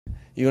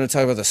you want to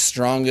talk about the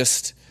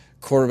strongest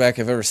quarterback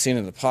I've ever seen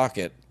in the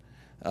pocket.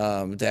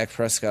 Dak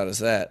Prescott is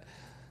that.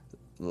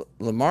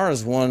 Lamar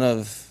is one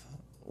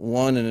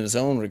in his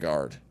own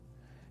regard.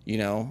 You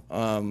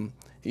know,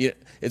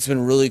 it's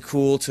been really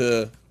cool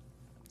to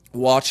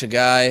watch a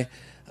guy,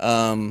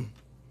 coming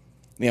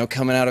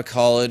out of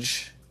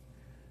college.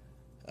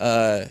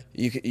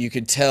 You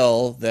could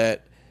tell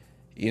that,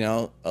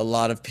 a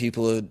lot of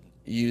people would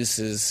use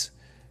his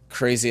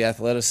crazy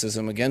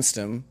athleticism against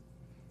him.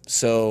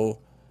 So,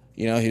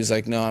 he was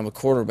like, no, I'm a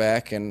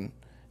quarterback. And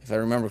if I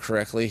remember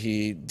correctly,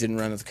 he didn't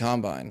run at the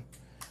combine.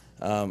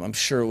 I'm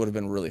sure it would have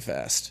been really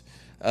fast.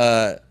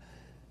 But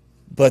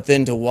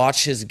then to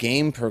watch his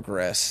game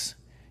progress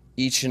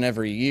each and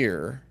every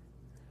year,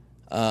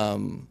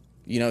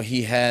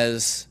 he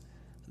has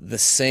the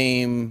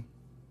same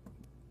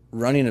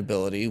running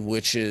ability,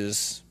 which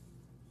is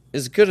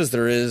as good as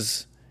there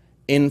is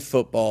in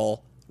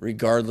football,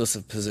 regardless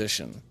of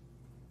position.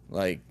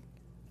 Like,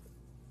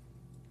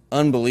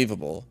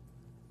 unbelievable.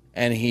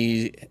 And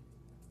he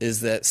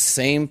is that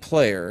same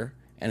player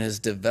and has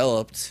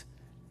developed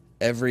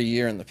every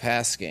year in the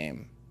pass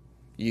game.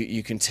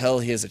 You can tell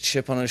he has a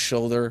chip on his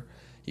shoulder.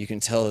 You can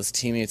tell his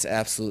teammates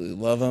absolutely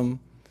love him.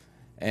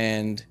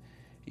 And,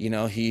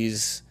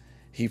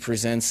 he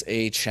presents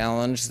a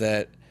challenge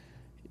that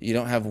you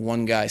don't have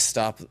one guy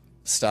stop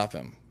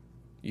him.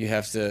 You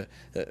have to,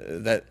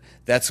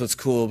 that's what's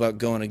cool about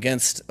going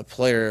against a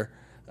player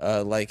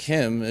like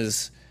him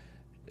is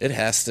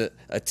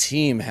a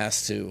team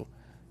has to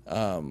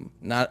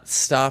not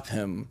stop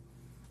him,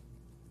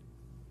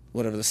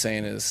 whatever the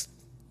saying is,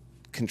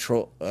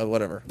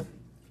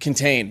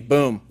 contain,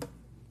 boom.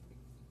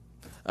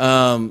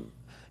 And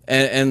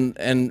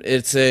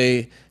it's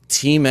a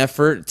team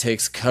effort. It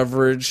takes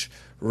coverage,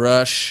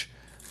 rush,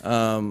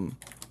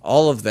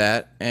 all of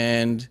that,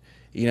 and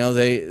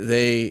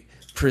they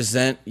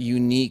present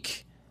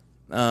unique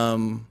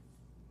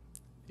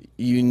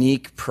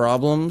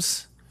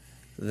problems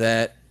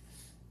that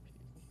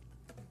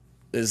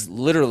is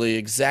literally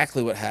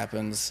exactly what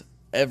happens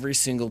every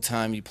single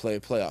time you play a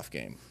playoff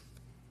game.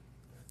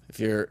 If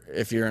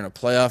you're in a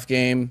playoff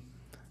game,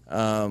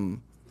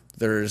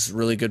 there's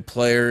really good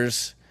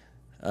players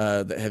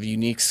that have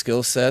unique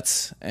skill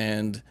sets,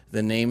 and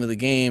the name of the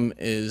game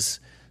is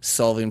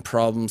solving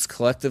problems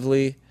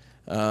collectively.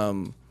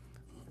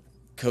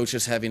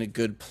 Coaches having a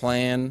good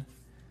plan,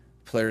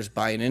 players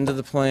buying into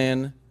the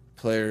plan,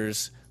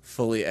 players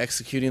fully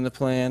executing the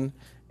plan,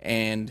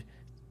 and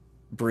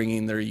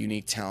bringing their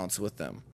unique talents with them.